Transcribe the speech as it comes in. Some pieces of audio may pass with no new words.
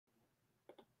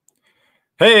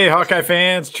Hey, Hawkeye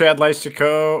fans, Chad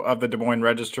Leistikow of the Des Moines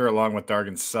Register, along with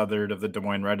Dargan Southard of the Des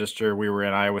Moines Register. We were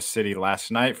in Iowa City last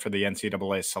night for the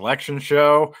NCAA selection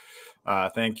show.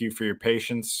 Thank you for your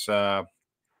patience,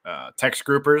 text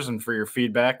groupers, and for your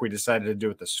feedback. We decided to do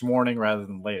it this morning rather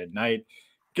than late at night.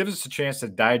 Gives us a chance to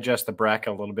digest the bracket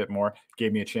a little bit more.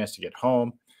 Gave me a chance to get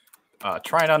home.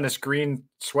 Trying on this green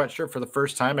sweatshirt for the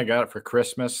first time. I got it for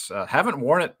Christmas. Haven't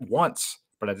worn it once,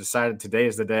 but I decided today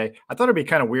is the day. I thought it'd be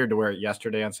kind of weird to wear it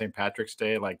yesterday on St. Patrick's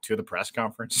Day, like to the press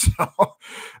conference.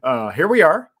 So here we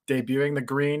are, debuting the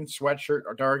green sweatshirt,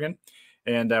 Dargan.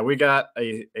 And we got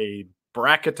a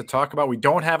bracket to talk about. We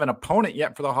don't have an opponent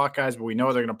yet for the Hawkeyes, but we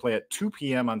know they're going to play at 2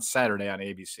 p.m. on Saturday on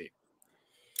ABC.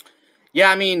 Yeah,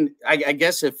 I mean, I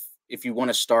guess if you want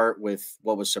to start with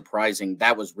what was surprising,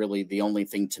 that was really the only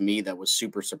thing to me that was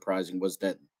super surprising was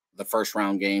that the first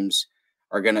round games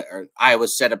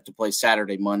Iowa's set up to play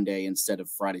Saturday, Monday instead of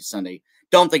Friday, Sunday.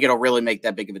 Don't think it'll really make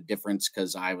that big of a difference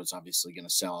because Iowa's obviously going to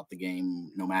sell out the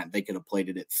game no matter. They could have played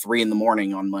it at 3 a.m.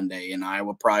 on Monday and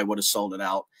Iowa probably would have sold it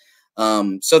out.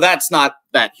 So that's not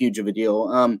that huge of a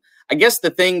deal. I guess the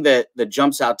thing that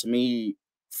jumps out to me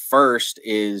first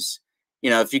is,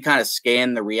 if you kind of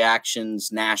scan the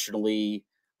reactions nationally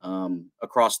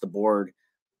across the board,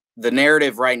 the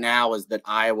narrative right now is that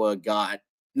Iowa got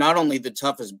not only the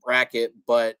toughest bracket,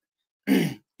 but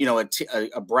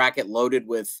a bracket loaded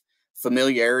with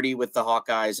familiarity with the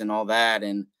Hawkeyes and all that.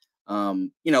 And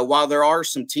while there are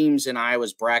some teams in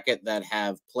Iowa's bracket that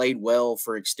have played well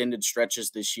for extended stretches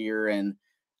this year, and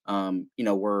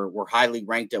were highly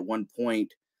ranked at one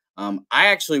point, I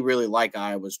actually really like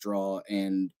Iowa's draw,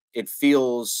 and it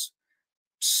feels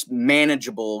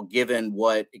manageable given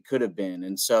what it could have been.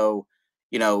 And so,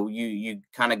 you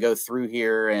kind of go through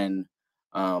here and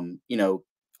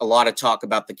a lot of talk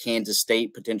about the Kansas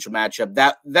State potential matchup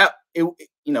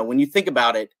when you think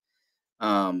about it,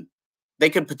 they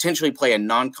could potentially play a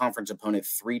non-conference opponent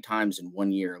 3 times in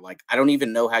 1 year. Like, I don't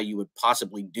even know how you would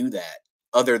possibly do that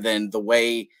other than the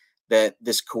way that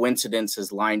this coincidence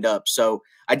has lined up. So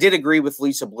I did agree with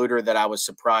Lisa Bluter that I was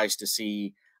surprised to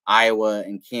see Iowa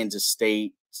and Kansas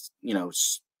State,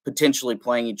 potentially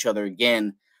playing each other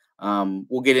again.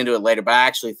 We'll get into it later, but I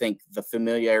actually think the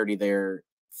familiarity there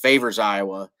favors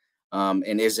Iowa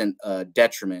and isn't a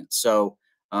detriment. So,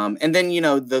 and then,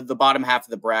 the bottom half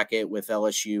of the bracket with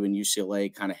LSU and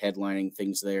UCLA kind of headlining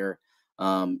things there.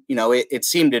 It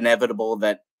seemed inevitable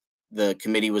that the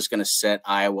committee was going to set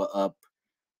Iowa up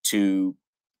to,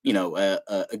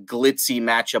 a glitzy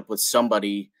matchup with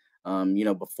somebody,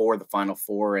 before the Final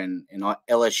Four, and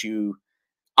LSU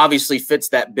obviously fits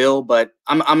that bill. But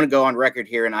I'm going to go on record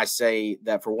here, and I say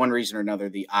that for one reason or another,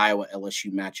 the Iowa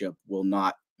LSU matchup will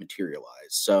not materialize.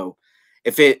 So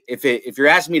if you're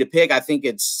asking me to pick, I think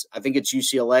it's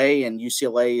UCLA, and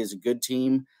UCLA is a good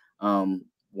team,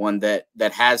 one that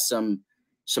has some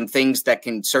things that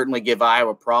can certainly give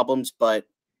Iowa problems. But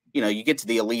you get to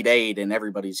the Elite Eight, and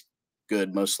everybody's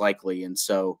good most likely, and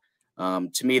so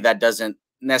to me that doesn't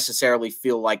necessarily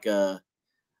feel like a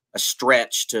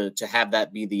stretch to have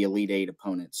that be the Elite Eight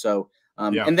opponent. So,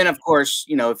 and then of course,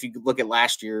 if you look at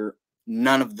last year,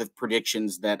 none of the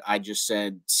predictions that I just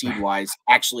said seed wise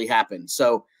actually happened.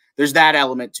 So there's that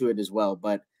element to it as well.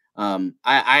 But I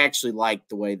actually like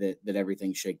the way that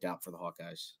everything shaked out for the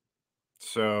Hawkeyes.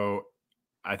 So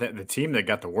I think the team that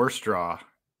got the worst draw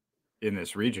in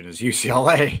this region is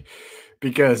UCLA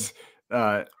because,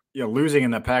 losing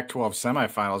in the Pac-12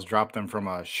 semifinals dropped them from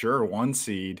a sure 1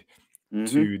 seed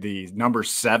to the number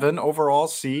 7 overall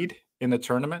seed in the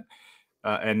tournament.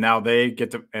 And now they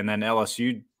get to, and then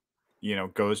LSU,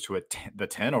 goes to the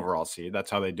 10 overall seed.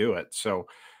 That's how they do it. So,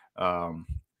 and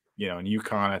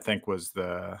UConn, I think, would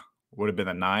have been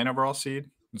the 9 overall seed.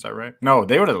 Is that right? No,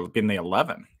 they would have been the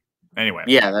 11. Anyway.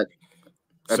 Yeah.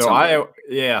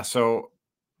 So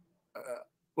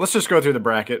let's just go through the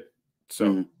bracket.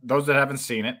 So those that haven't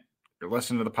seen it, you're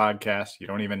listening to the podcast, you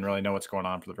don't even really know what's going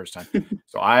on for the first time.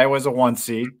 So Iowa's a 1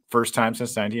 seed, first time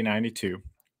since 1992.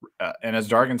 And as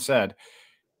Dargan said,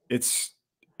 it's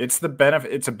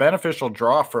a beneficial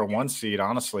draw for a 1 seed,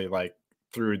 honestly, like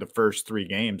through the first 3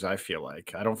 games. I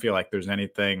don't feel like there's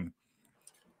anything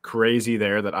crazy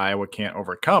there that Iowa can't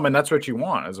overcome. And that's what you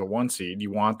want as a 1 seed.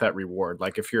 You want that reward.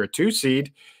 Like if you're a 2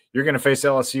 seed, you're going to face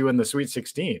LSU in the Sweet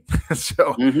 16.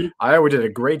 So Iowa did a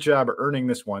great job of earning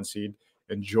this 1 seed.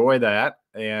 Enjoy that.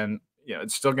 And,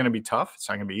 it's still going to be tough. It's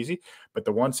not going to be easy. But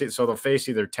the 1 seed, so they'll face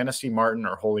either Tennessee Martin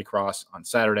or Holy Cross on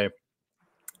Saturday.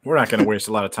 We're not going to waste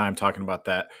a lot of time talking about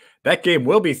that. That game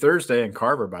will be Thursday in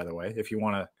Carver, by the way, if you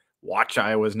want to watch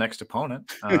Iowa's next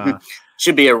opponent.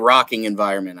 Should be a rocking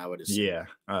environment, I would assume.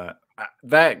 Yeah.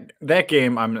 that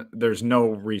game, there's no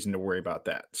reason to worry about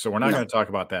that. So we're not going to talk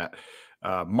about that.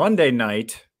 Monday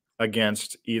night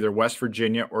against either West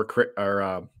Virginia or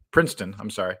Princeton. I'm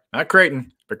sorry, not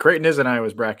Creighton, but Creighton is in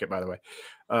Iowa's bracket, by the way.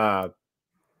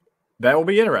 That will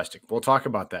be interesting. We'll talk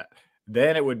about that.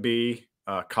 Then it would be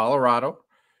Colorado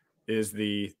is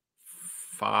the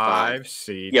 5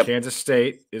 seed. Yep. Kansas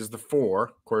State is the 4.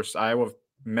 Of course, Iowa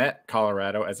met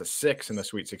Colorado as a 6 in the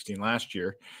Sweet 16 last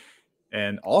year.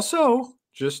 And also,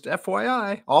 just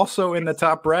FYI, also in the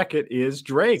top bracket is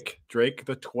Drake. Drake,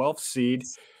 the 12th seed.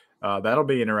 That'll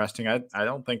be interesting. I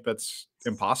don't think that's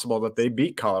impossible that they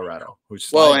beat Colorado.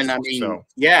 Well, and I mean,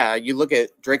 yeah, you look at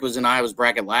Drake was in Iowa's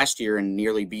bracket last year and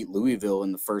nearly beat Louisville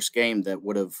in the first game that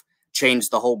would have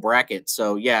changed the whole bracket.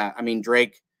 So, yeah, I mean,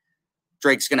 Drake's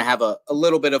going to have a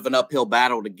little bit of an uphill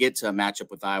battle to get to a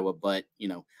matchup with Iowa. But,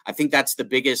 I think that's the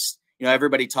biggest,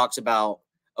 everybody talks about,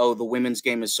 oh, the women's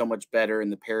game is so much better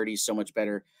and the parity is so much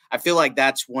better. I feel like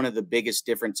that's one of the biggest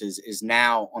differences is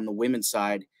now on the women's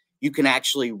side, you can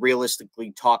actually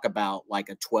realistically talk about like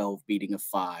a 12 beating a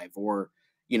 5 or,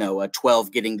 a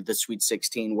 12 getting to the Sweet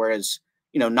 16. Whereas,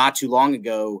 not too long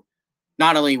ago,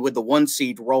 not only would the 1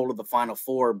 seed roll to the Final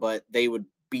Four, but they would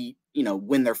beat,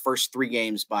 win their first 3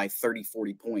 games by 30,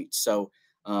 40 points. So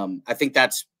I think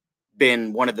that's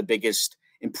been one of the biggest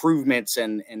improvements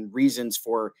and reasons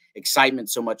for excitement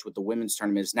so much with the women's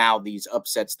tournament is now these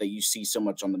upsets that you see so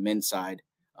much on the men's side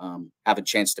have a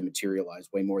chance to materialize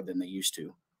way more than they used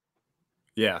to.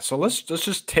 Yeah, so let's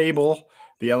just table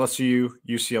the LSU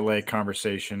UCLA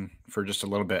conversation for just a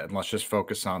little bit, and let's just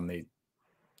focus on the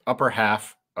upper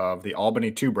half of the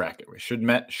Albany 2 bracket. We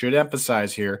should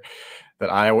emphasize here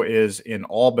that Iowa is in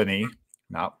Albany,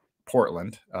 not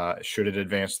Portland, should it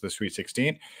advance to the Sweet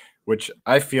 16, which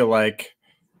I feel like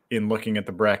in looking at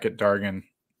the bracket, Dargan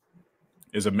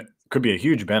could be a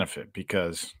huge benefit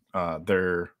because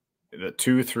they're the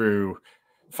 2 through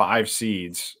 5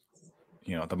 seeds.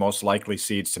 The most likely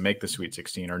seeds to make the Sweet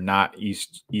 16 are not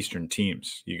Eastern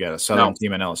teams. You got a Southern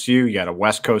team in LSU, you got a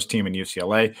West Coast team in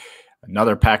UCLA,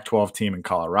 another Pac-12 team in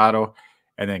Colorado,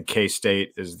 and then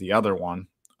K-State is the other one.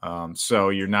 So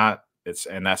you're not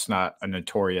and that's not a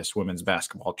notorious women's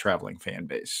basketball traveling fan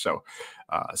base. So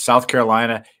South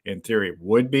Carolina, in theory,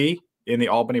 would be in the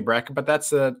Albany bracket, but that's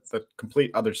the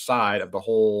complete other side of the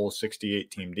whole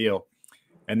 68-team deal.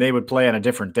 And they would play on a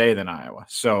different day than Iowa.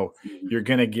 So you're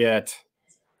going to get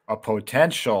a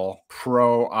potential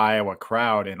pro-Iowa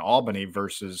crowd in Albany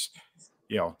versus,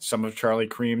 some of Charlie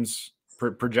Cream's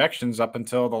projections up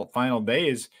until the final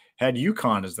days had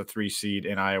UConn as the 3 seed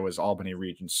in Iowa's Albany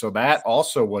region. So that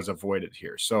also was avoided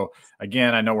here. So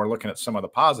again, I know we're looking at some of the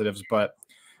positives, but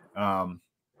I'm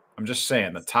just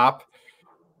saying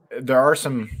there are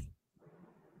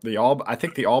I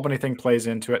think the Albany thing plays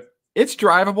into it. It's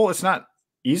drivable. It's not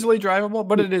easily drivable,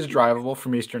 but it is drivable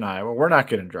from Eastern Iowa. We're not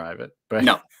going to drive it, but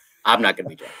no, I'm not going to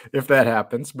be driving if that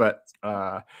happens, but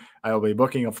I will be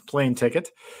booking a plane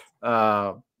ticket.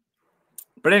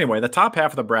 But anyway, the top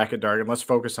half of the bracket, Dargan, let's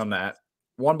focus on that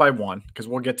one by one because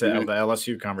we'll get to the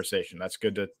LSU conversation. That's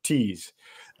good to tease.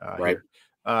 Right.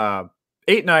 Here. 8-9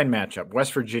 matchup,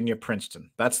 West Virginia, Princeton.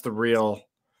 That's the real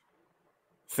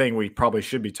thing we probably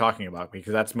should be talking about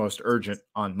because that's most urgent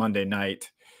on Monday night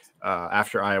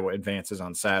after Iowa advances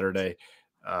on Saturday.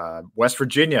 West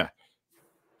Virginia,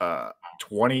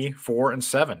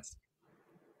 24-7.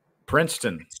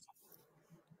 Princeton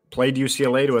played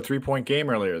UCLA to a 3-point game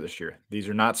earlier this year. These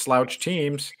are not slouch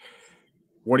teams.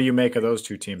 What do you make of those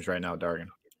 2 teams right now, Dargan?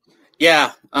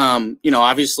 Yeah,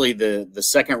 obviously the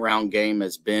second round game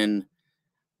has been,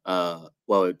 2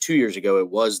 years ago it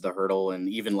was the hurdle, and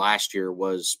even last year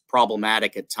was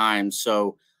problematic at times.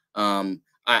 So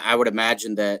I would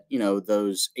imagine that,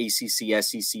 those ACC,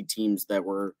 SEC teams that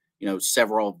were,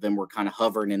 several of them were kind of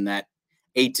hovering in that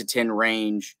 8 to 10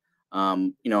 range.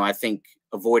 I think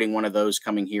avoiding one of those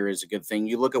coming here is a good thing.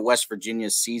 You look at West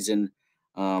Virginia's season,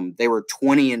 they were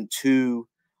 20-2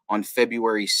 on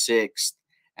February 6th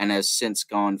and has since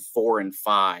gone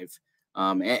 4-5.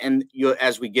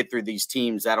 As we get through these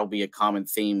teams, that'll be a common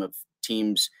theme of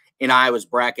teams in Iowa's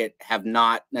bracket have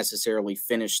not necessarily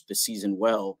finished the season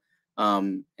well.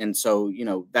 And so,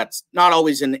 that's not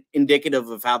always indicative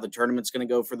of how the tournament's going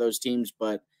to go for those teams,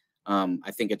 but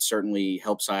I think it certainly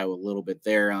helps Iowa a little bit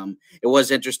there. It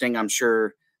was interesting. I'm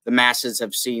sure the masses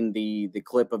have seen the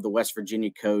clip of the West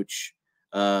Virginia coach.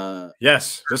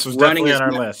 Yes, this was definitely on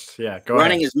our list. Yeah,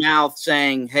 running his mouth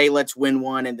saying, "Hey, let's win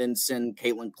one," and then send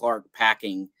Caitlin Clark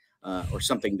packing or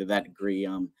something to that degree.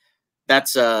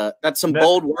 That's some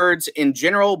bold words in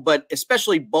general, but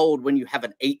especially bold when you have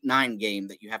an 8-9 game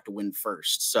that you have to win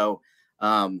first. So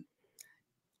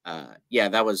yeah,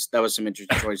 that was some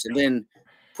interesting choice. And then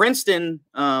Princeton,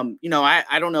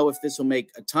 I don't know if this will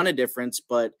make a ton of difference,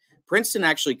 but Princeton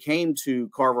actually came to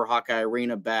Carver Hawkeye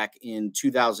Arena back in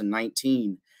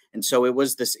 2019. And so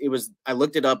I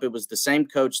looked it up. It was the same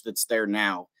coach that's there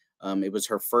now. It was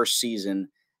her first season.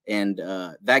 And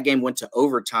that game went to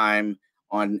overtime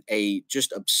on a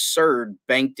just absurd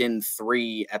banked in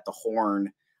 3 at the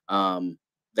horn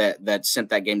that sent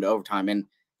that game to overtime. And,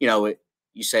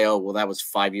 you say, oh, well, that was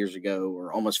 5 years ago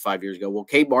or almost 5 years ago. Well,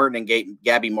 Kate Martin and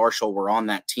Gabby Marshall were on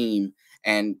that team.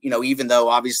 And, even though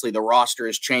obviously the roster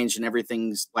has changed and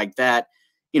everything's like that,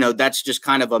 that's just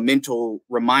kind of a mental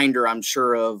reminder, I'm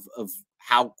sure, of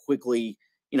how quickly,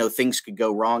 things could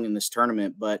go wrong in this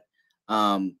tournament. But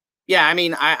yeah, I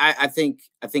mean, I think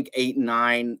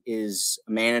 8-9 is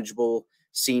a manageable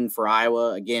scene for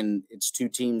Iowa. Again, it's 2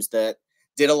 teams that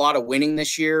did a lot of winning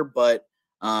this year, but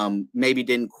maybe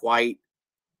didn't quite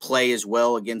play as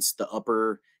well against the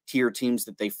upper tier teams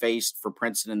that they faced for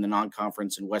Princeton in the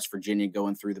non-conference in West Virginia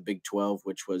going through the Big 12,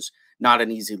 which was not an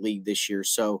easy league this year.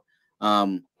 So,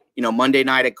 Monday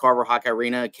night at Carver Hawkeye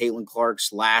Arena, Caitlin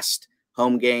Clark's last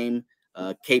home game,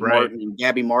 Kate Martin and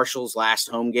Gabby Marshall's last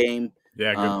home game.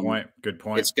 Yeah, good point. Good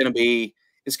point. It's going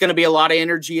to be a lot of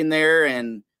energy in there.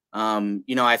 And,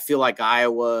 I feel like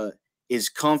Iowa is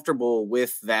comfortable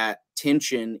with that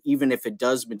tension, even if it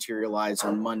does materialize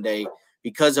on Monday,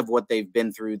 because of what they've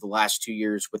been through the last 2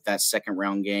 years with that second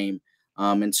round game.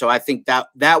 And so I think that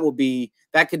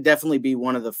could definitely be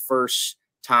one of the first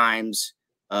times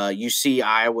you see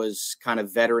Iowa's kind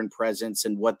of veteran presence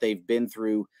and what they've been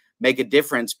through make a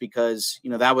difference, because,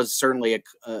 that was certainly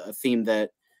a theme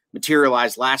that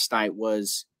materialized last night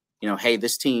was, hey,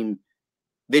 this team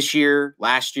this year,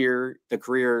 last year, the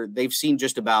career, they've seen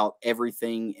just about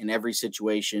everything in every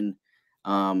situation.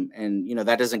 And,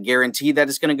 that doesn't guarantee that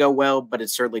it's going to go well, but it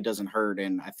certainly doesn't hurt.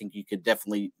 And I think you could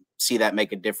definitely see that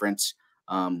make a difference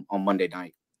on Monday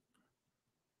night.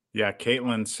 Yeah,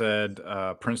 Caitlin said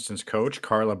Princeton's coach,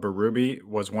 Carla Berube,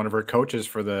 was one of her coaches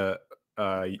for the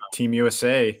Team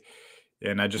USA.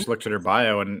 And I just looked at her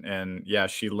bio, and yeah,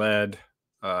 she led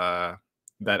that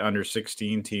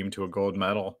under-16 team to a gold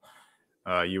medal,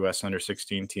 U.S.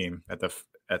 under-16 team at the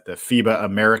FIBA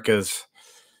Americas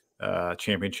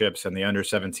championships, and the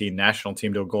under-17 national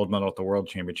team to a gold medal at the World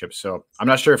Championships. So I'm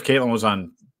not sure if Caitlin was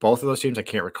on both of those teams. I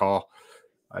can't recall.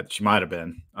 She might have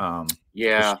been.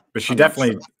 Yeah, but she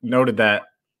definitely noted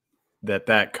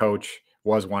that coach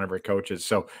was one of her coaches.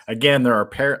 So again, there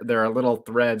are little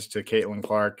threads to Caitlin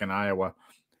Clark and Iowa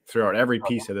throughout every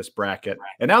piece of this bracket.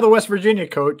 And now the West Virginia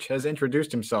coach has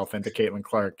introduced himself into Caitlin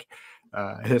Clark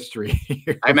history.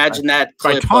 I imagine that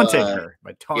clip, by taunting her.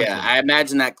 Yeah, I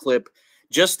imagine that clip.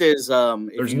 Just as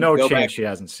there's no chance she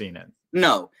hasn't seen it.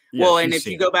 No. Yeah, well, and if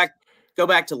you go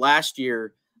back to last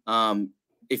year,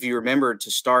 if you remember,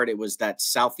 to start, it was that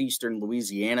Southeastern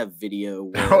Louisiana video.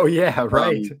 Where, oh yeah,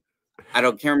 right.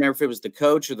 Can't remember if it was the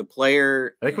coach or the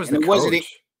player. I think it was the coach.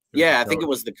 I think it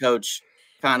was the coach.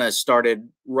 Kind of started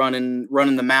running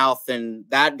the mouth, and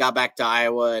that got back to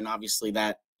Iowa, and obviously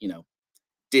that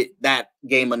that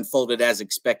game unfolded as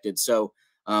expected. So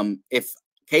if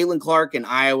Caitlin Clark and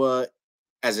Iowa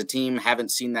as a team haven't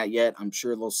seen that yet, I'm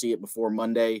sure they'll see it before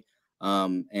Monday.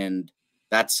 And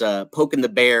that's poking the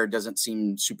bear doesn't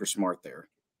seem super smart there.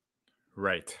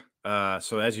 Right.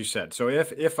 So as you said, so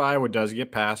if Iowa does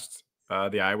get past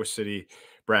the Iowa City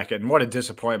bracket, and what a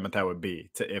disappointment that would be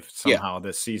if somehow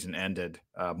this season ended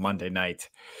Monday night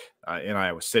in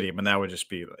Iowa City. I mean, that would just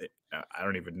be, I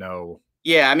don't even know.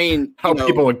 Yeah, I mean, how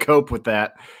people would cope with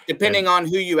that. Depending on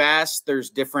who you ask, there's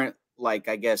different, I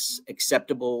guess,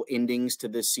 acceptable endings to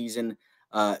this season.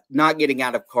 Not getting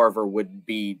out of Carver would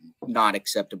be not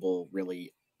acceptable,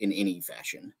 really, in any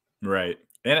fashion. Right.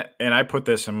 And I put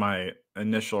this in my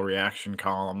initial reaction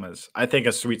column as I think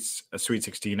a Sweet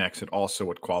 16 exit also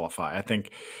would qualify. I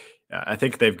think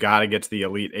they've got to get to the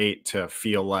Elite 8 to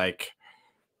feel like,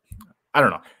 I don't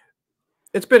know.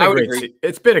 It's been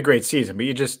a great season,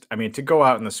 but to go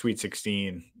out in the Sweet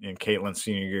 16 in Caitlin's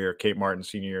senior year, Kate Martin's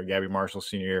senior year, Gabby Marshall's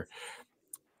senior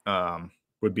year,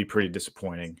 would be pretty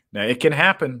disappointing. Now, it can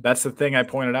happen. That's the thing I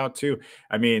pointed out too.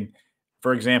 I mean,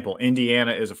 for example,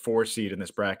 Indiana is a 4 seed in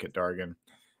this bracket, Dargan.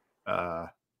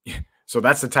 So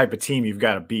that's the type of team you've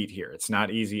got to beat here. It's not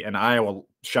easy. And Iowa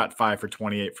shot 5 for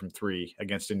 28 from 3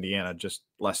 against Indiana just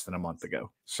less than a month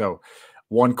ago. So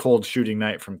one cold shooting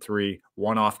night from 3,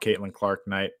 one off Caitlin Clark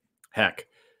night. Heck,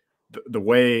 the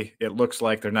way it looks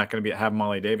like they're not going to have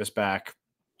Molly Davis back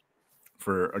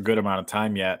for a good amount of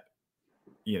time yet,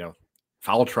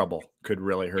 foul trouble could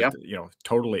really hurt,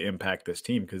 totally impact this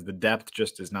team because the depth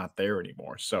just is not there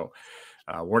anymore. So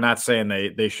We're not saying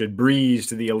they should breeze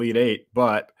to the Elite Eight,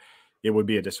 but it would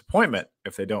be a disappointment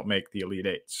if they don't make the Elite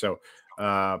Eight. So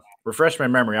refresh my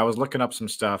memory. I was looking up some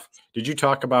stuff. Did you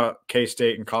talk about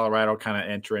K-State and Colorado kind of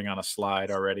entering on a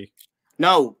slide already?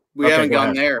 No, we haven't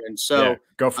gone there. And so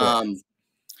go for it.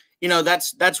 You know,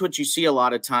 that's what you see a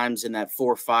lot of times in that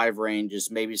 4-5 range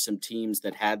is maybe some teams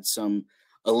that had some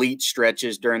elite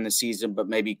stretches during the season, but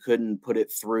maybe couldn't put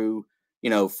it through,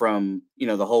 you know, from, you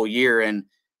know, the whole year. And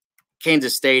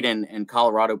Kansas State and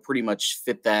Colorado pretty much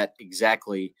fit that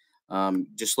exactly.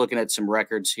 Just looking at some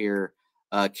records here,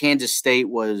 Kansas State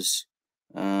was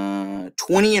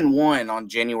 20-1 on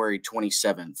January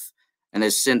 27th and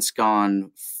has since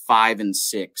gone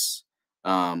 5-6.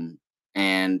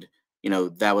 And you know,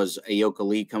 that was Ayoka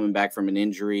Lee coming back from an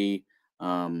injury.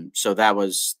 So that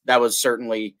was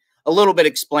certainly a little bit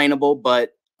explainable,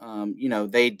 but you know,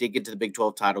 they did get to the Big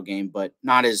 12 title game, but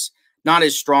not as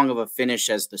strong of a finish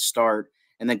as the start.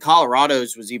 And then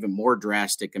Colorado's was even more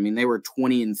drastic. I mean, they were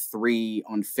 20-3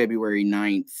 on February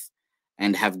 9th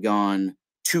and have gone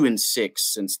 2-6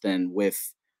 since then,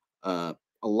 with a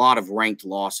lot of ranked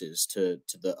losses to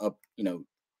the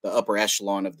upper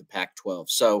echelon of the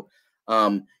Pac-12. So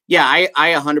yeah, I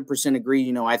 100% agree.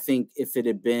 You know, I think if it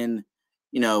had been,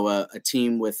 you know, a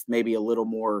team with maybe a little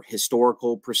more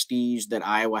historical prestige that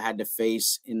Iowa had to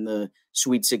face in the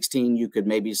Sweet 16, you could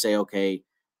maybe say, okay,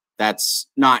 that's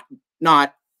not,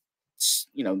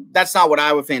 you know, that's not what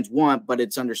Iowa fans want, but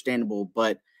it's understandable.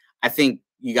 But I think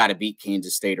you got to beat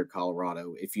Kansas State or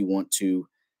Colorado if you want to,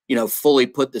 you know, fully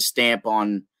put the stamp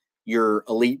on your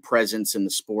elite presence in the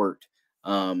sport.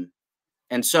 And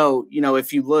so, you know,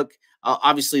 if you look,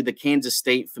 obviously the Kansas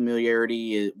State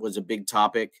familiarity was a big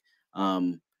topic.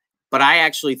 But I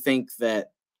actually think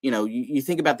that, you know, you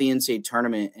think about the NCAA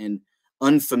tournament, and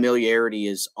unfamiliarity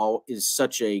is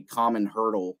such a common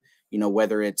hurdle, you know,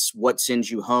 whether it's what sends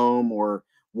you home or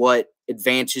what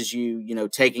advances you, you know,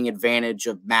 taking advantage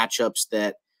of matchups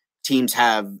that teams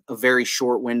have a very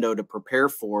short window to prepare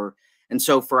for. And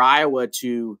so for Iowa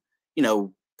to, you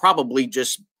know, probably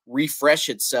just refresh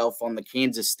itself on the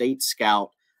Kansas State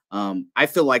scout, I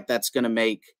feel like that's going to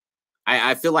make,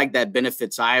 I feel like that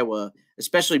benefits Iowa,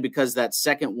 especially because that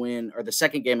second win, or the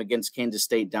second game against Kansas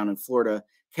State down in Florida,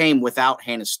 came without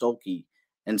Hannah Stolke.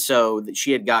 And so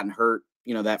she had gotten hurt,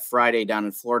 you know, that Friday down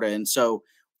in Florida. And so,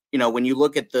 you know, when you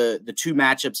look at the two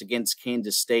matchups against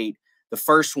Kansas State, the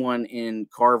first one in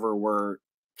Carver, where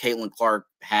Caitlin Clark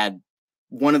had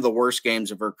one of the worst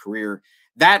games of her career,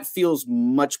 that feels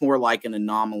much more like an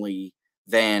anomaly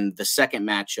than the second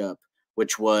matchup,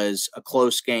 which was a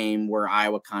close game where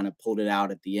Iowa kind of pulled it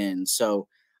out at the end. So,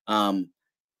 you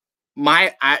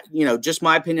know, just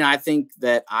my opinion, I think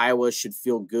that Iowa should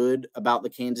feel good about the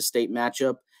Kansas State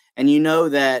matchup. And you know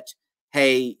that,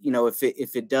 hey, you know,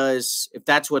 if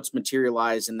that's what's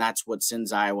materialized and that's what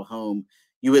sends Iowa home,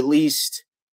 you at least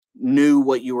knew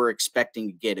what you were expecting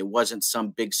to get. It wasn't some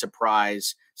big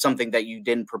surprise, something that you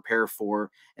didn't prepare for.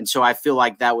 And so I feel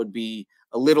like that would be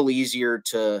a little easier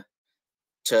to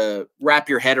wrap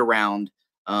your head around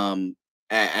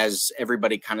as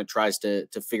everybody kind of tries to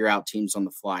figure out teams on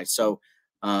the fly. So,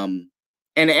 and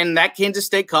that Kansas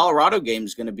State Colorado game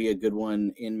is going to be a good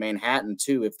one in Manhattan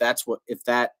too. If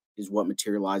that is what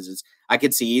materializes, I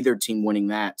could see either team winning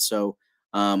that. So,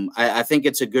 I think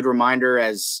it's a good reminder,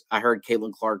 as I heard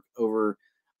Caitlin Clark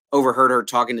overheard her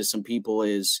talking to some people,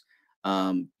 is,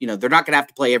 you know, they're not going to have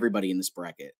to play everybody in this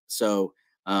bracket. So,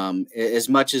 as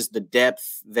much as the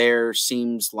depth there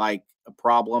seems like a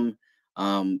problem,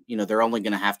 you know, they're only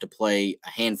going to have to play a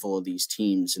handful of these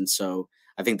teams. And so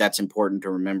I think that's important to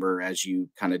remember as you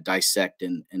kind of dissect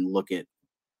and look at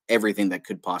everything that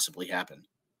could possibly happen.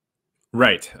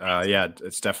 Right. Yeah,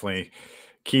 it's definitely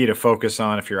key to focus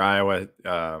on if you're Iowa.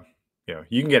 You know,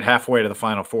 you can get halfway to the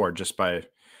Final Four just by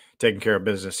taking care of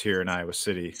business here in Iowa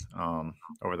City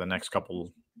over the next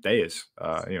couple days,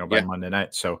 you know, by Monday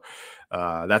night. So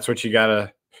that's what you got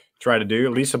to try to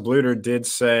do. Lisa Bluter did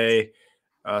say,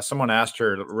 someone asked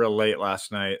her real late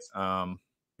last night,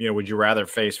 you know, would you rather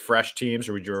face fresh teams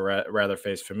or would you rather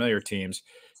face familiar teams?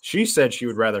 She said she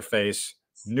would rather face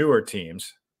newer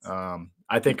teams.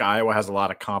 I think Iowa has a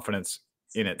lot of confidence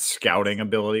in its scouting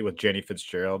ability with Jenny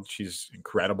Fitzgerald. She's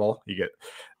incredible. You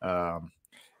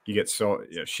get so,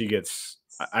 you know, she gets,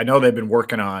 I know they've been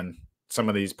working on some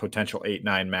of these potential 8-9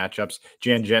 matchups.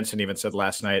 Jan Jensen even said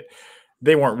last night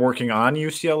they weren't working on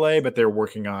UCLA, but they're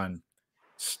working on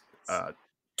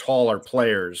taller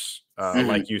players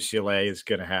like UCLA is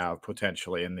going to have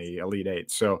potentially in the Elite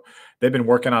Eight. So they've been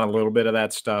working on a little bit of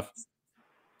that stuff.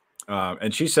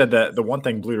 And she said that the one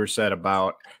thing Bluter said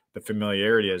about the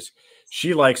familiarity is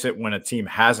she likes it when a team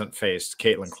hasn't faced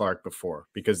Caitlin Clark before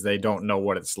because they don't know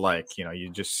what it's like. You know, you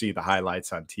just see the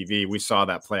highlights on TV. We saw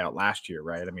that play out last year,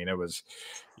 right? I mean, it was,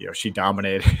 you know, she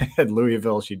dominated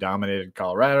Louisville, she dominated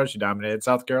Colorado, she dominated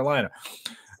South Carolina.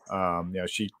 You know,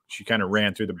 she kind of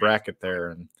ran through the bracket there,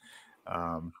 and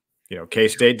you know,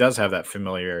 K-State does have that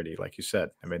familiarity, like you said.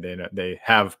 I mean, they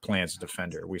have plans to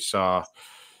defend her. We saw,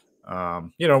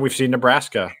 you know, we've seen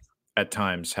Nebraska at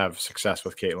times have success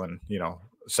with Caitlin, you know,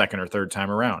 second or third time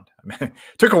around. I mean,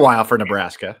 it took a while for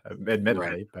Nebraska,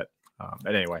 admittedly, Right.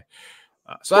 but anyway.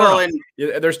 So I don't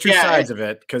know. There's two sides of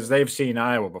it because they've seen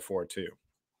Iowa before too.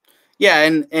 Yeah,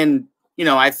 and you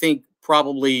know, I think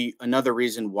probably another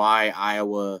reason why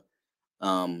Iowa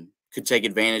could take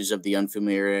advantage of the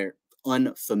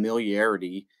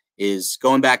unfamiliarity is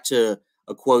going back to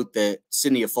a quote that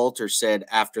Sydney Falter said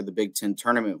after the Big Ten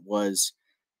tournament was,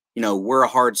 you know, we're a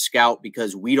hard scout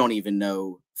because we don't even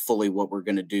know fully what we're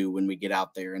going to do when we get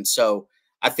out there. And so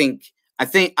I think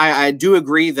I do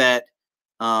agree that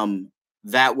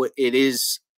it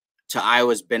is to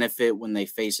Iowa's benefit when they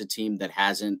face a team that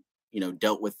hasn't, you know,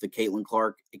 dealt with the Caitlin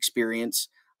Clark experience.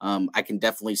 I can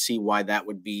definitely see why that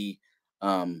would be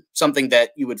something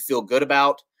that you would feel good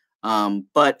about.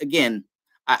 But again,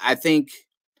 I think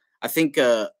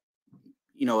you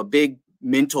know, a big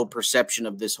mental perception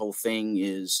of this whole thing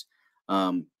is,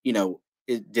 you know,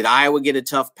 did Iowa get a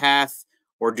tough path,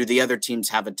 or do the other teams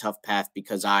have a tough path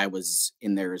because Iowa's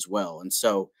in there as well? And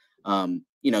so,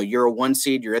 you know, you're a 1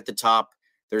 seed, you're at the top.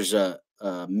 There's a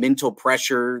mental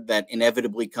pressure that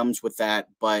inevitably comes with that.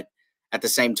 But at the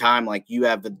same time, like, you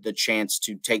have the chance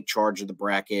to take charge of the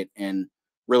bracket and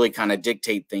really kind of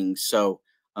dictate things. So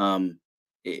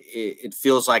it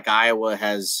feels like Iowa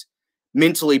has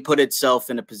mentally put itself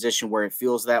in a position where it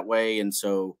feels that way. And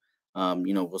so,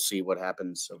 you know, we'll see what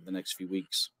happens over the next few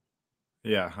weeks.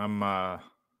 Yeah,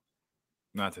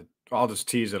 I'll just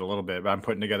tease it a little bit, but I'm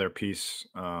putting together a piece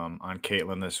on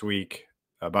Caitlin this week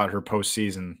about her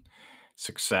postseason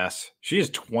success. She is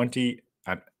 20,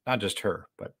 not just her,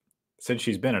 but since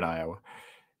she's been at Iowa,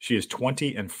 she is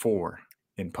 20-4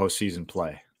 in postseason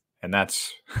play. And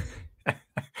that's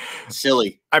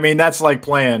silly. I mean, that's like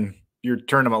playing your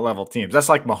tournament level teams. That's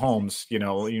like Mahomes, you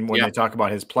know, when they talk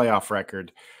about his playoff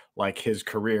record, like his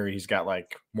career, he's got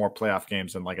like more playoff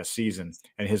games than like a season,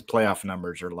 and his playoff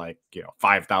numbers are like, you know,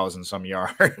 5,000 some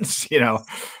yards, you know,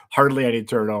 hardly any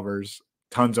turnovers,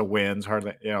 tons of wins,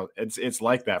 hardly, you know, it's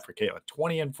like that for Caitlin.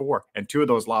 20-4, and 2 of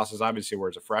those losses obviously were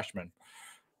as a freshman.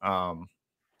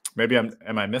 Maybe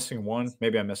am I missing one?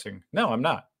 Maybe I'm missing. No, I'm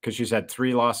not, because she's had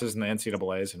 3 losses in the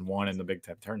NCAAs and 1 in the Big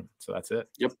Ten tournament. So that's it.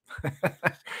 Yep.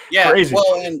 Yeah. Crazy.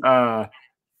 Well, and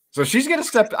so she's going to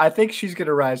step. I think she's going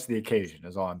to rise to the occasion.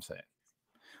 Is all I'm saying.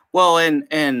 Well,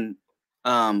 and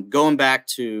going back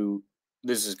to,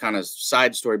 this is kind of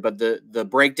side story, but the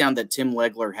breakdown that Tim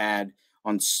Legler had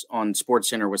on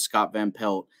SportsCenter with Scott Van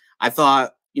Pelt, I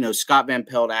thought, you know, Scott Van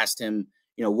Pelt asked him,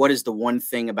 you know, what is the one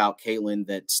thing about Caitlin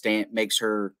that makes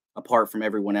her apart from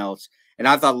everyone else? And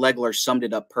I thought Legler summed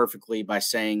it up perfectly by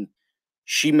saying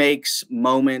she makes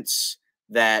moments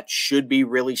that should be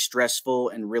really stressful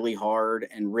and really hard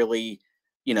and really,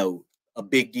 you know, a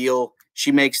big deal.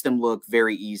 She makes them look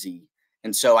very easy.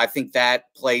 And so I think that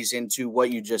plays into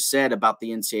what you just said about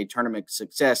the NCAA tournament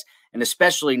success. And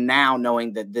especially now,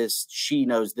 knowing that she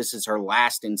knows this is her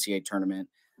last NCAA tournament.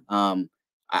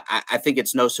 I think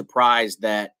it's no surprise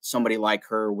that somebody like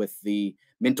her, with the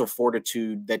mental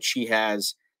fortitude that she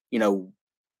has, you know,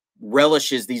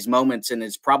 relishes these moments and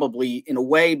has probably in a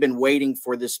way been waiting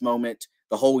for this moment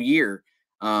the whole year.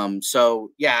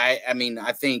 So yeah, I mean,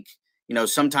 I think, you know,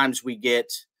 sometimes we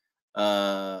get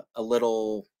a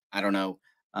little, I don't know,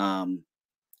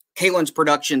 Caitlin's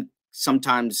production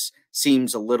sometimes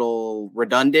seems a little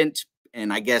redundant,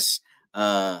 and I guess,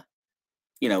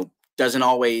 you know, doesn't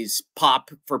always pop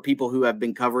for people who have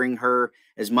been covering her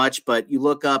as much. But you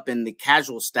look up in the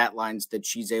casual stat lines that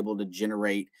she's able to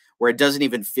generate, where it doesn't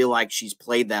even feel like she's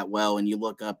played that well, and you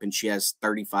look up and she has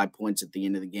 35 points at the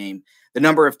end of the game. The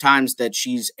number of times that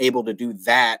she's able to do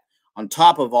that on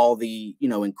top of all the, you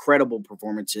know, incredible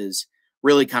performances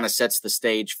really kind of sets the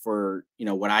stage for, you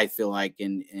know, what I feel like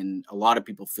and a lot of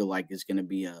people feel like is going to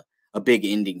be a big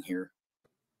ending here.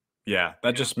 Yeah,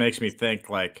 that just makes me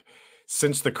think, like,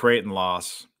 since the Creighton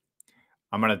loss,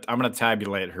 I'm gonna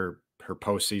tabulate her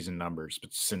postseason numbers,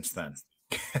 but since then,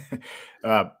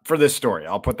 for this story,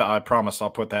 I promise I'll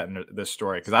put that in this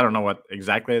story, because I don't know what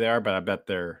exactly they are, but I bet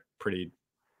they're pretty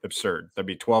absurd. There'd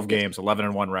be 12 games,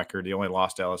 11-1 record. He only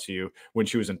lost to LSU when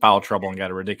she was in foul trouble and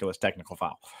got a ridiculous technical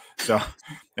foul. So,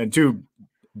 and 2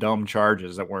 dumb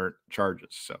charges that weren't charges.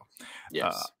 So,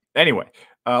 yes. Anyway,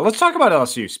 let's talk about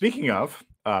LSU. Speaking of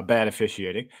bad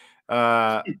officiating,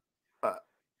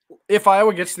 if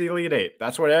Iowa gets to the Elite Eight,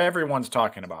 that's what everyone's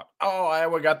talking about. Oh,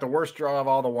 Iowa got the worst draw of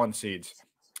all the 1 seeds.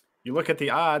 You look at the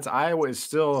odds, Iowa is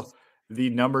still the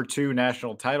 #2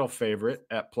 national title favorite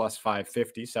at plus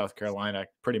 550. South Carolina,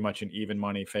 pretty much an even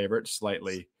money favorite,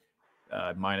 slightly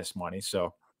minus money.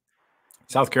 So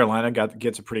South Carolina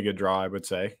gets a pretty good draw, I would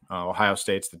say. Ohio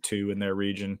State's the 2 in their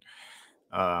region.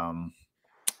 Oregon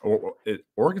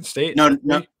State. No,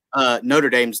 Notre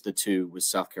Dame's the 2 with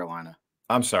South Carolina.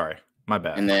 I'm sorry. My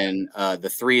bad. And then the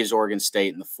 3 is Oregon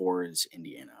State and the 4 is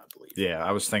Indiana, I believe. Yeah,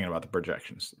 I was thinking about the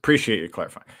projections. Appreciate you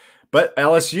clarifying. But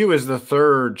LSU is the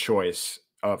 3rd choice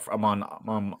of among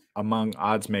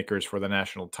odds makers for the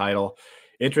national title.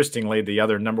 Interestingly, the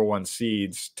other #1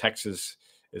 seeds, Texas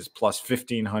is plus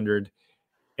 1,500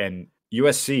 and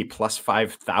USC plus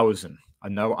 5,000, a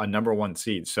 #1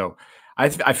 seed. So I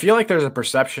feel like there's a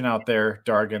perception out there,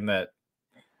 Dargan, that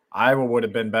Iowa would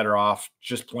have been better off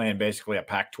just playing basically a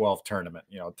Pac-12 tournament,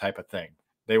 type of thing.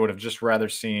 They would have just rather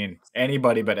seen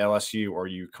anybody but LSU or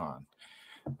UConn.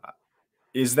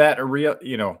 Is that a real,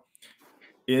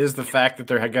 is the fact that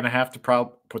they're going to have to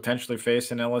potentially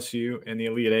face an LSU in the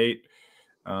Elite Eight?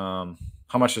 How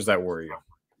much does that worry you?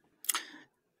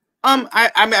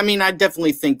 I mean, I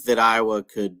definitely think that Iowa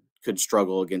could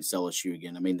struggle against LSU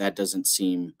again. I mean, that doesn't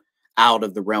seem out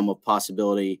of the realm of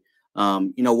possibility.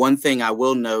 One thing I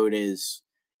will note is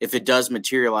if it does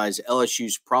materialize,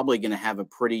 LSU's probably going to have a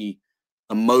pretty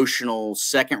emotional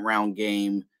 2nd round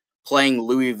game playing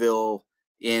Louisville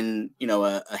in,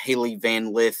 a Haley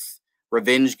Van Lith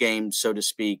revenge game, so to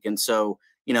speak. And so,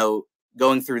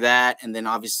 going through that, and then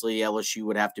obviously LSU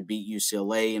would have to beat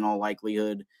UCLA in all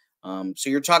likelihood. So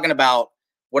you're talking about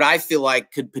what I feel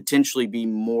like could potentially be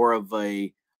more of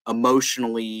a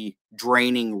emotionally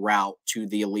draining route to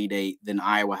the Elite Eight than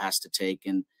Iowa has to take.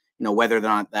 And, whether or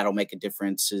not that'll make a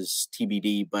difference is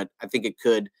TBD, but I think it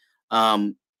could.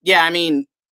 Yeah, I mean,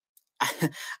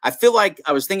 I feel like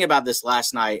I was thinking about this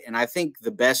last night, and I think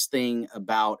the best thing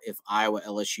about if Iowa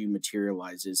LSU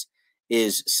materializes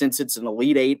is since it's an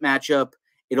Elite Eight matchup,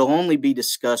 it'll only be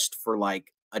discussed for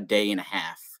like a day and a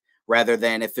half, rather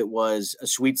than if it was a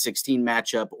Sweet 16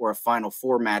 matchup or a Final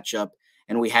Four matchup,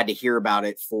 and we had to hear about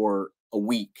it for a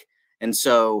week. And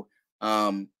so,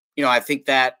 I think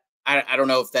that I don't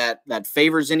know if that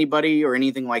favors anybody or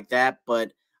anything like that,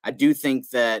 but I do think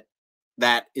that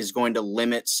is going to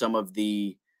limit some of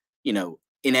the,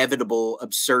 inevitable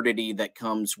absurdity that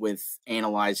comes with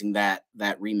analyzing that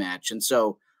rematch. And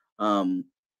so,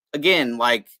 again,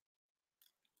 like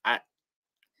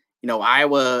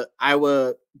Iowa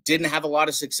didn't have a lot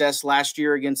of success last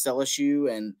year against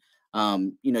LSU, and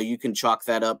you can chalk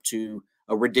that up to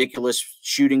a ridiculous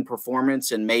shooting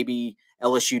performance, and maybe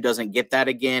LSU doesn't get that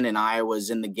again, and Iowa's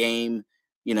in the game,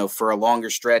 for a longer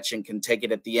stretch and can take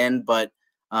it at the end. But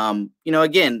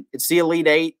again, it's the Elite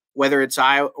Eight, whether it's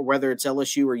Iowa or whether it's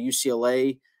LSU or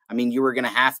UCLA. I mean, you were going to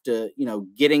have to,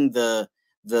 getting the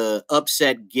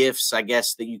upset gifts, I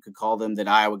guess that you could call them, that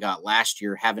Iowa got last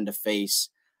year, having to face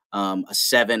a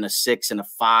 7, a 6, and a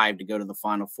 5 to go to the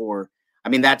Final Four. I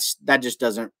mean, that just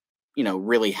doesn't,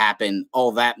 really happen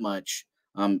all that much,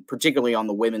 particularly on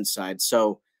the women's side.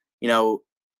 So,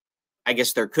 I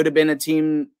guess there could have been a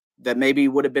team that maybe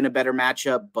would have been a better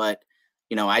matchup, but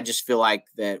I just feel like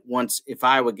that if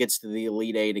Iowa gets to the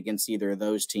Elite Eight against either of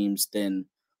those teams, then,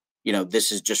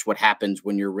 this is just what happens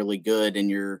when you're really good and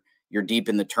you're deep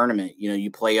in the tournament.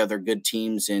 You play other good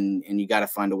teams and you got to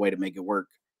find a way to make it work.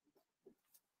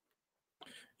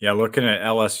 Yeah, looking at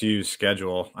LSU's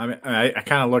schedule, I mean, I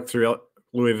kind of looked through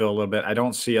Louisville a little bit. I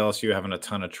don't see LSU having a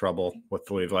ton of trouble with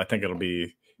Louisville. I think it'll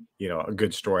be, a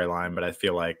good storyline, but I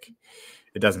feel like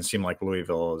it doesn't seem like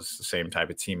Louisville is the same type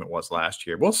of team it was last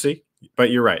year. We'll see,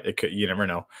 but you're right. You never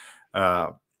know.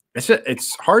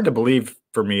 It's hard to believe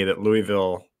for me that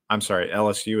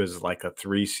LSU is like a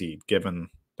 3 seed given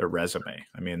their resume.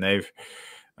 I mean,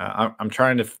 I'm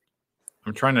trying to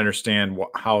understand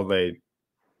how they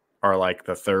are like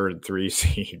the 3rd 3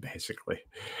 seed basically,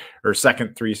 or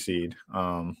 2nd 3 seed.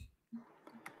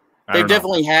 They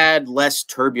definitely had less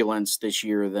turbulence this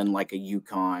year than like a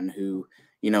UConn, who,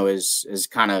 is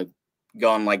kind of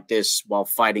gone like this while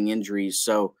fighting injuries.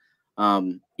 So,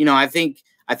 I think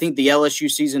the LSU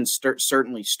season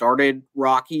certainly started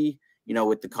rocky,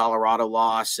 with the Colorado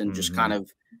loss and just kind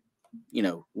of,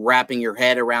 wrapping your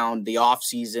head around the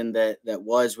offseason that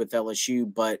was with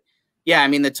LSU. But yeah, I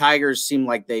mean, the Tigers seem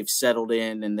like they've settled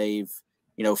in and they've,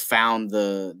 found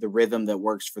the rhythm that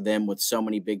works for them with so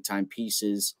many big time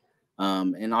pieces.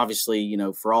 And obviously,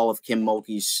 for all of Kim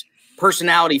Mulkey's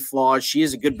personality flaws. She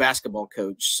is a good basketball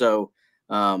coach. So,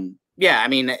 yeah, I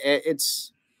mean,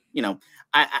 it's, you know,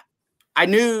 I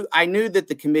knew that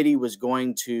the committee was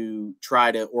going to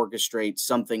try to orchestrate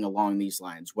something along these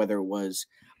lines, whether it was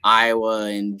Iowa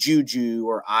and Juju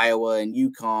or Iowa and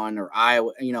UConn or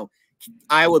Iowa, you know,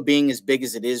 Iowa being as big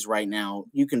as it is right now,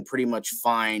 you can pretty much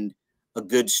find a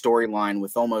good storyline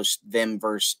with almost them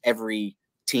versus every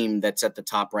team that's at the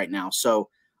top right now. So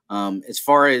as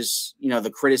far as, you know, the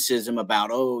criticism about,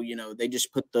 oh, you know, they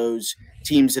just put those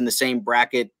teams in the same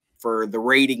bracket for the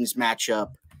ratings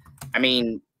matchup. I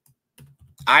mean,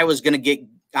 I was going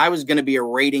to be a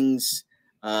ratings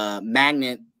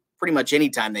magnet pretty much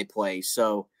anytime they play.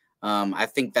 So I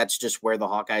think that's just where the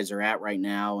Hawkeyes are at right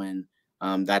now. And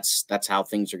that's how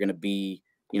things are going to be,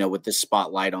 you know, with this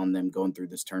spotlight on them going through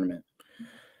this tournament.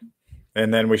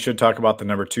 And then we should talk about the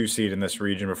number 2 seed in this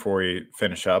region before we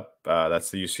finish up. That's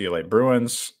the UCLA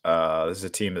Bruins. This is a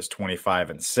team that's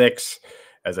 25-6.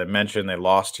 As I mentioned, they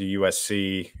lost to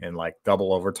USC in like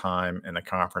double overtime in the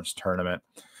conference tournament.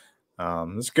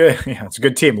 It's good. Yeah, it's a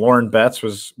good team. Lauren Betts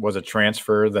was a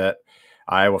transfer that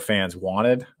Iowa fans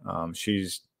wanted.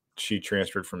 She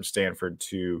transferred from Stanford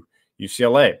to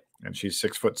UCLA, and she's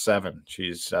 6'7".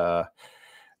 She's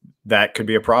that could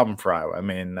be a problem for Iowa. I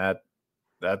mean,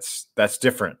 that's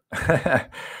different.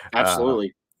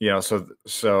 Absolutely. You know,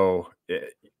 so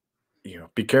you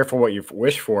know, be careful what you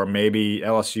wish for. Maybe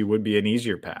LSU would be an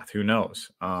easier path. Who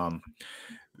knows?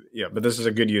 Yeah, but this is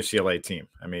a good UCLA team.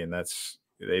 I mean,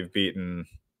 they've beaten,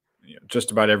 you know,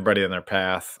 just about everybody in their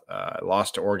path.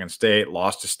 Lost to Oregon State,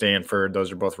 lost to Stanford.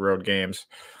 Those are both road games.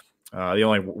 The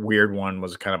only weird one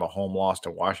was kind of a home loss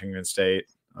to Washington State.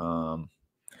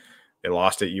 They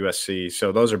lost at USC.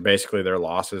 So those are basically their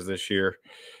losses this year.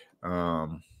 Yeah,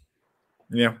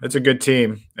 it's a good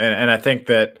team. And I think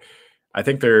they're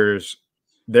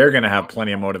going to have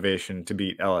plenty of motivation to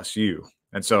beat LSU.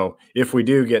 And so if we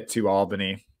do get to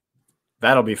Albany,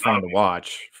 that'll be fun to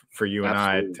watch for you and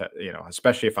Absolutely. I, you know,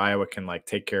 especially if Iowa can like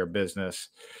take care of business,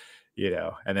 you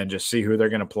know, and then just see who they're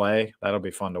going to play. That'll be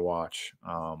fun to watch.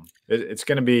 It's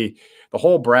going to be, the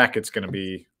whole bracket's going to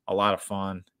be a lot of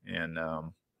fun. And,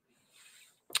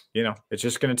 you know, it's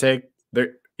just going to take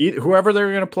whoever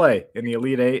they're going to play in the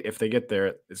Elite Eight. If they get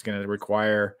there, it's going to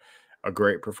require a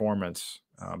great performance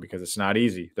because it's not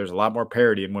easy. There's a lot more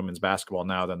parity in women's basketball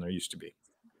now than there used to be.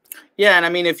 Yeah, and I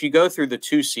mean, if you go through the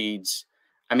 2 seeds,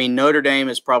 I mean, Notre Dame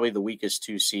is probably the weakest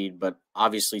 2 seed, but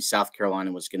obviously South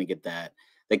Carolina was going to get that.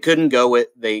 They couldn't go with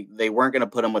they weren't going to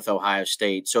put them with Ohio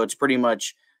State. So it's pretty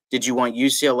much, did you want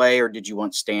UCLA or did you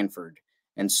want Stanford?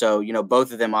 And so, you know,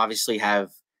 both of them obviously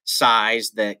have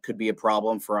size that could be a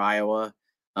problem for Iowa,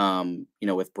 you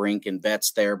know, with Brink and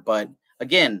Betts there. But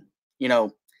again, you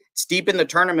know, it's deep in the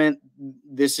tournament.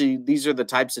 These are the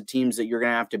types of teams that you're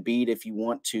going to have to beat if you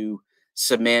want to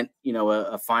cement, you know,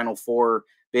 a Final Four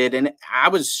bid. And I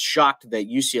was shocked that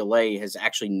UCLA has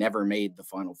actually never made the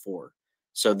Final Four.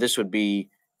 So this would be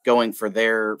going for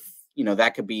their, you know,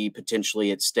 that could be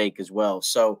potentially at stake as well.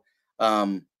 So,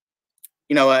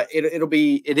 you know,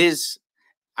 it is,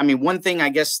 I mean, one thing, I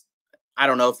guess, I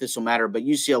don't know if this will matter, but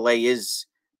UCLA is,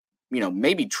 you know,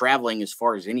 maybe traveling as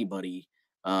far as anybody,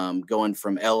 going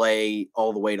from LA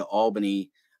all the way to Albany.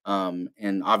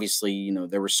 And obviously, you know,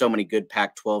 there were so many good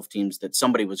Pac-12 teams that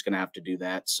somebody was going to have to do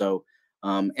that. So,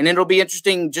 and it'll be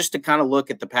interesting just to kind of look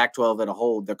at the Pac-12 as a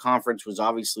whole. The conference was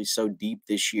obviously so deep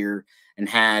this year and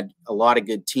had a lot of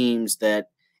good teams that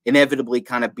inevitably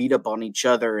kind of beat up on each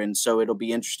other. And so it'll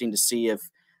be interesting to see if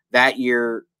that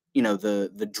year, you know,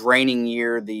 the draining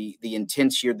year, the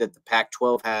intense year that the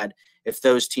Pac-12 had, if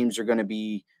those teams are going to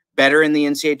be better in the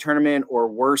NCAA tournament or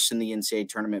worse in the NCAA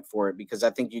tournament for it, because I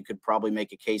think you could probably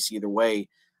make a case either way,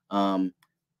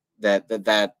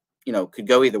 that you know, could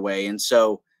go either way. And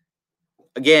so,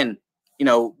 again, you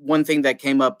know, one thing that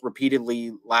came up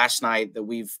repeatedly last night that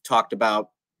we've talked about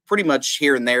pretty much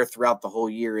here and there throughout the whole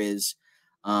year is,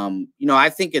 you know, I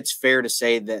think it's fair to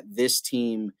say that this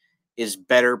team is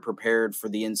better prepared for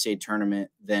the NCAA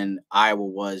tournament than Iowa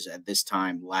was at this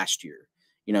time last year.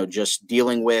 You know, just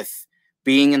dealing with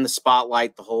being in the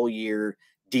spotlight the whole year,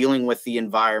 dealing with the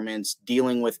environments,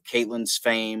 dealing with Caitlin's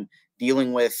fame,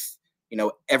 dealing with, you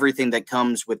know, everything that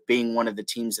comes with being one of the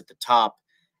teams at the top.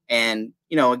 And,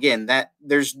 you know, again, that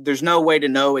there's no way to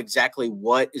know exactly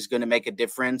what is going to make a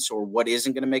difference or what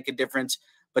isn't going to make a difference.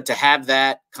 But to have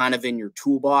that kind of in your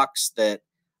toolbox that,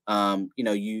 you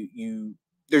know,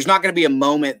 there's not going to be a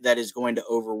moment that is going to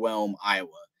overwhelm Iowa.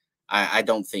 I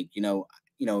don't think, you know,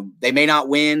 they may not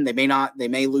win. They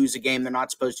may lose a game they're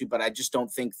not supposed to, but I just don't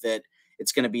think that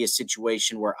it's going to be a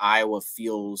situation where Iowa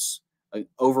feels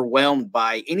overwhelmed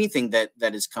by anything that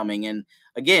is coming. And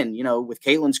again, with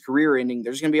Caitlin's career ending,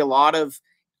 there's going to be a lot of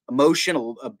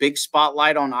emotion, a big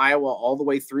spotlight on Iowa all the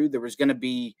way through. There was going to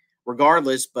be,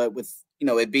 regardless, but with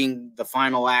it being the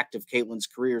final act of Caitlin's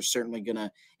career, is certainly going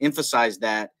to emphasize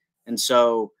that. And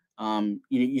so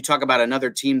you talk about another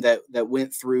team that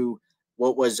went through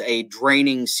what was a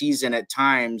draining season at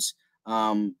times.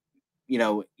 Iowa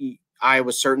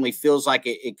certainly feels like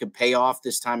it could pay off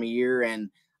this time of year, and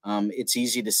it's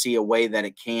easy to see a way that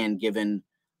it can, given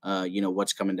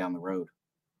what's coming down the road.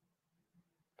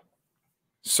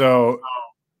 So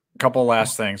a couple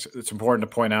last things. It's important to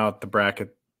point out the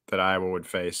bracket that Iowa would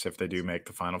face if they do make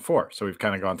the Final Four. So we've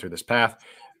kind of gone through this path.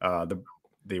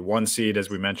 The 1 seed, as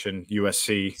we mentioned,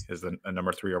 USC is the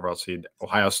number 3 overall seed.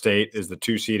 Ohio State is the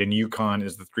 2 seed, and UConn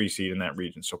is the 3 seed in that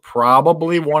region. So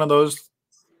probably one of those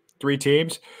 3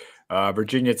 teams.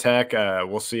 Virginia Tech,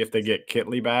 we'll see if they get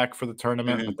Kitley back for the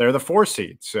tournament, but they're the 4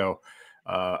 seed. So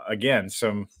again,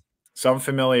 some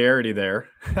familiarity there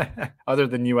other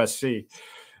than USC,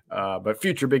 but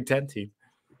future Big Ten team.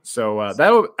 So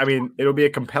it'll be a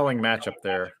compelling matchup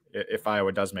there if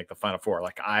Iowa does make the Final Four.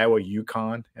 Like Iowa,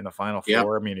 UConn in the Final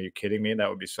Four. I mean, are you kidding me? That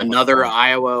would be so another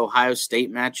Iowa Ohio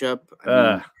State matchup.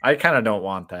 I kind of don't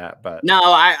want that, but no,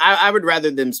 I would rather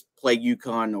them play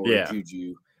UConn or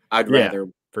Juju. I'd rather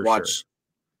watch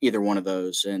either one of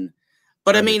those.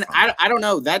 But I mean, I don't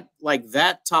know,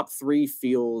 that top 3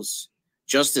 feels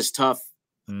just as tough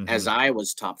as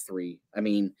Iowa's top 3. I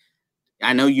mean,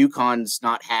 I know UConn's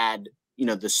not had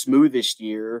the smoothest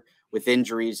year with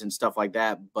injuries and stuff like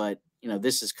that, but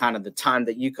this is kind of the time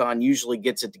that UConn usually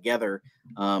gets it together.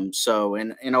 So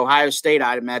in Ohio State,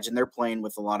 I'd imagine they're playing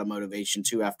with a lot of motivation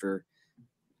too, after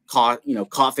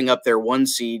coughing up their 1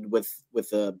 seed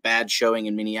with a bad showing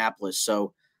in Minneapolis.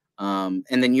 So and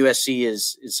then USC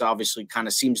is obviously kind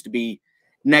of seems to be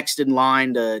next in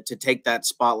line to take that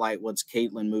spotlight once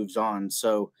Caitlin moves on.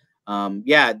 So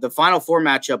the Final Four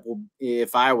matchup will,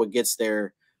 if Iowa gets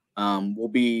there, will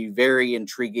be very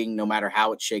intriguing no matter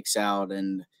how it shakes out.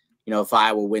 And, if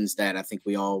Iowa wins that, I think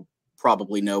we all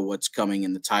probably know what's coming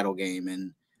in the title game.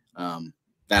 And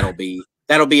that'll be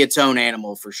its own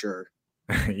animal for sure.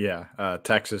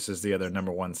 Texas is the other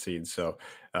number 1 seed. So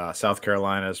South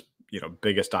Carolina's,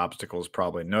 biggest obstacle is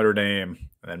probably Notre Dame,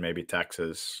 and then maybe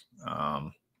Texas.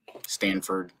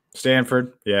 Stanford.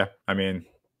 Yeah. I mean,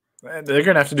 they're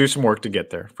going to have to do some work to get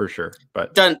there for sure.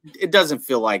 But it doesn't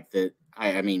feel like that.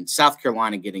 I mean, South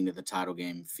Carolina getting to the title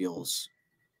game feels,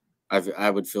 I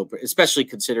would feel, especially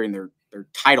considering their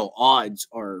title odds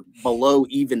are below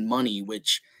even money,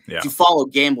 which if you follow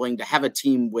gambling, to have a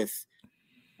team with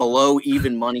below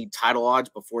even money title odds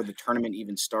before the tournament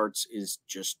even starts is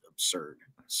just absurd.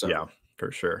 So yeah,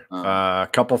 for sure. A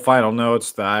couple final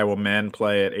notes. The Iowa men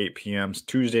play at 8 p.m.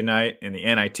 Tuesday night in the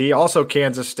NIT. Also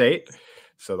Kansas State.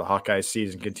 So the Hawkeyes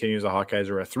season continues. The Hawkeyes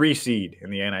are a 3 seed in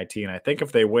the NIT. And I think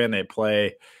if they win, they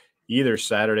play either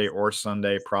Saturday or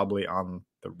Sunday, probably on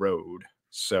the road.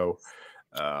 So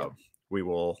we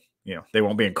will, they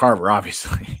won't be in Carver,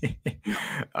 obviously.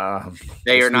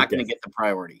 They are not going to get the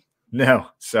priority. No.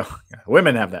 So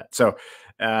women have that. So,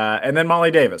 and then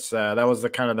Molly Davis, that was the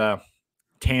kind of the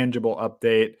tangible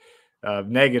update,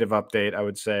 negative update. I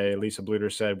would say Lisa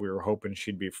Bluter said we were hoping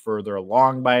she'd be further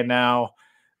along by now.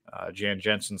 Jan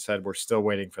Jensen said we're still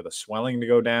waiting for the swelling to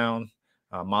go down.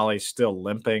 Molly's still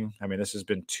limping. I mean, this has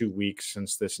been 2 weeks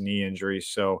since this knee injury.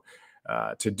 So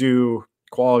to do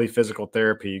quality physical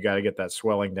therapy, you got to get that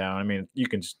swelling down. I mean,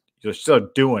 you're still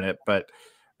doing it, but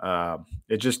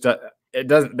it just, it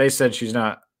doesn't, they said she's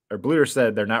not, or Bluter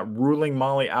said they're not ruling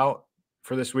Molly out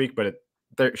for this week, but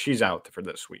she's out for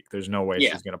this week. There's no way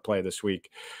she's going to play this week.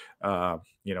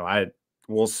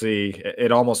 We'll see.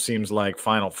 It almost seems like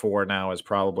Final Four now is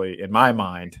probably, in my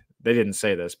mind, they didn't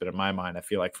say this, but in my mind, I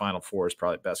feel like Final Four is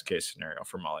probably best case scenario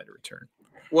for Molly to return.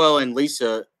 Well, and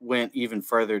Lisa went even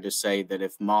further to say that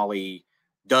if Molly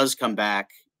does come back,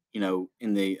 in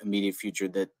the immediate future,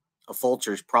 that a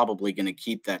Fulcher's probably going to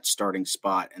keep that starting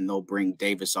spot, and they'll bring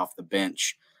Davis off the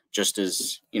bench, just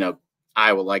as,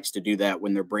 Iowa likes to do that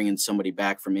when they're bringing somebody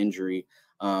back from injury.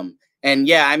 And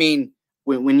yeah, I mean,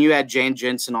 when you had Jan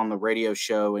Jensen on the radio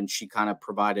show and she kind of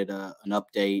provided an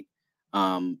update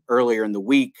earlier in the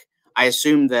week, I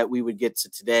assumed that we would get to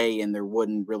today and there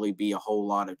wouldn't really be a whole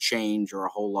lot of change or a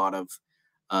whole lot of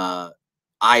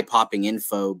eye-popping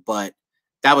info, but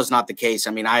that was not the case.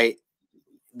 I mean,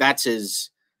 that's as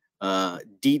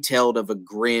detailed of a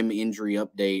grim injury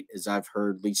update as I've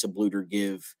heard Lisa Bluter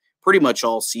give pretty much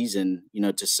all season,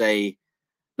 to say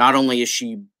not only is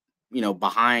she,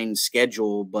 behind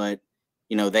schedule, but,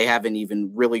 they haven't even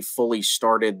really fully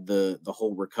started the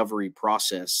whole recovery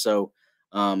process. So,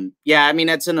 yeah, I mean,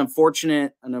 that's an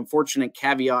unfortunate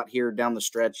caveat here down the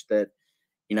stretch that,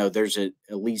 there's at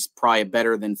least probably a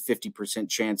better than 50%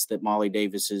 chance that Molly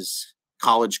Davis's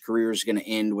college career is going to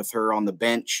end with her on the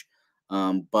bench.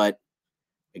 But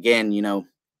again,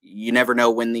 you never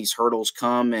know when these hurdles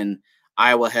come, and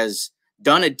Iowa has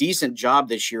done a decent job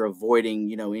this year avoiding,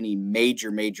 any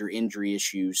major injury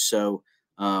issues. So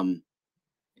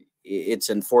it's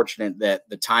unfortunate that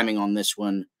the timing on this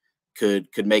one could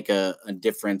make a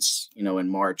difference, in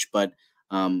March. But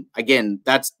again,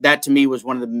 that to me was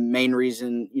one of the main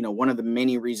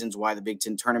many reasons why the Big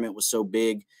Ten tournament was so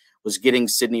big, was getting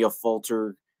Sydney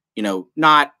Falter,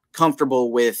 not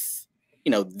comfortable with,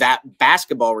 that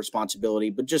basketball responsibility,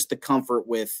 but just the comfort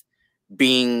with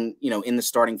being, in the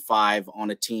starting five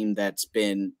on a team that's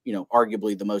been,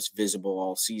 arguably the most visible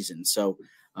all season. So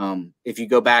if you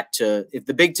go back to, if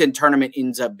the Big Ten tournament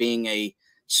ends up being a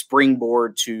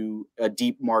springboard to a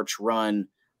deep March run,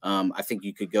 I think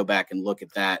you could go back and look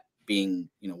at that being,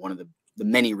 one of the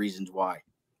many reasons why.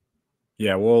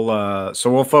 Yeah,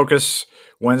 we'll focus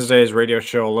Wednesday's radio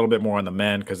show a little bit more on the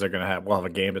men, because we'll have a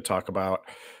game to talk about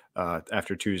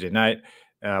after Tuesday night.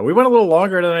 We went a little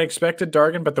longer than I expected,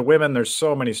 Dargan, but the women, there's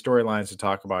so many storylines to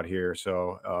talk about here.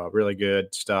 So really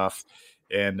good stuff.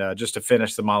 And just to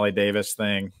finish the Molly Davis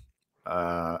thing,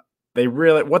 what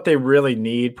they really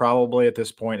need probably at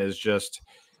this point is just,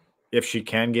 if she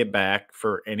can get back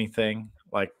for anything,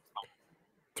 like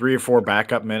 3 or 4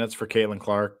 backup minutes for Caitlin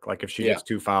Clark. Like if she gets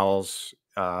 2 fouls,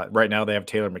 right now they have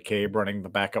Taylor McCabe running the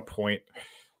backup point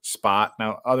spot.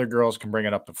 Now other girls can bring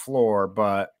it up the floor,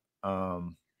 but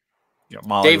Molly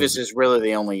Davis is really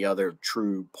the only other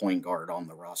true point guard on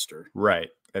the roster. Right.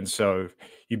 And so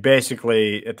you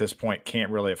basically at this point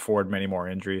can't really afford many more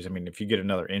injuries. I mean, if you get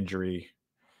another injury,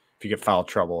 if you get foul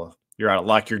trouble, you're out of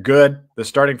luck. You're good. The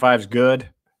starting five's good.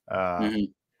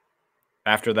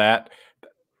 After that,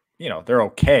 they're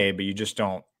okay, but you just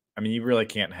don't. I mean, you really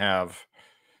can't have,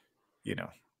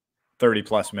 30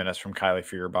 plus minutes from Kylie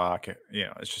Feuerbach.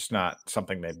 It's just not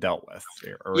something they've dealt with.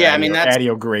 Or Addie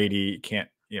O'Grady can't.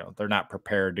 They're not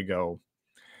prepared to go.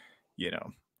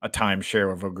 A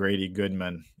timeshare of O'Grady,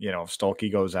 Goodman. If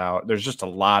Stolke goes out, there's just a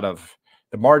lot of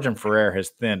the margin for error has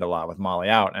thinned a lot with Molly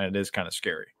out, and it is kind of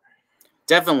scary.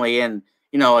 Definitely, and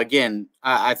again,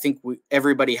 I think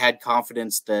everybody had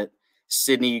confidence that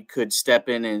Sydney could step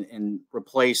in and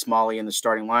replace Molly in the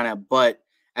starting lineup. But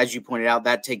as you pointed out,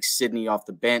 that takes Sydney off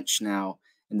the bench now.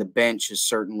 And the bench has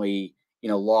certainly,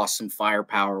 lost some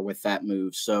firepower with that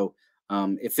move. So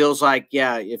it feels like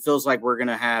we're going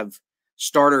to have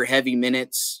starter heavy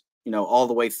minutes, all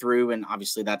the way through. And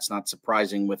obviously that's not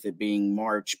surprising with it being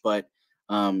March. But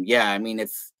yeah, I mean,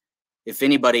 if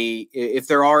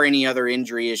there are any other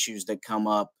injury issues that come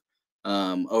up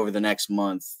over the next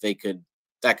month,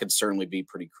 that could certainly be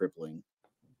pretty crippling.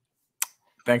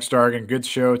 Thanks, Dargan. Good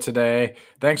show today.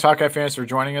 Thanks, Hawkeye fans, for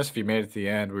joining us. If you made it to the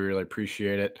end, we really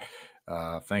appreciate it.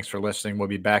 Thanks for listening. We'll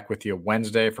be back with you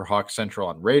Wednesday for Hawk Central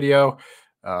on radio.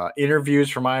 Interviews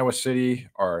from Iowa City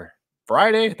are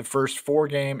Friday. The first 4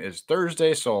 game is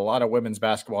Thursday, so a lot of women's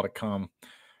basketball to come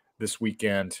this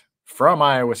weekend from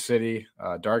Iowa City.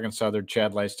 Dargan, Southard,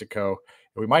 Chad Leistikow.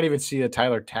 We might even see a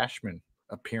Tyler Tashman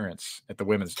appearance at the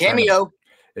women's cameo. Tournament.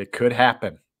 It could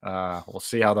happen. We'll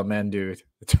see how the men do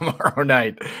tomorrow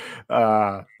night.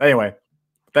 Anyway,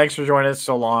 thanks for joining us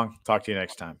so long. Talk to you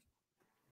next time.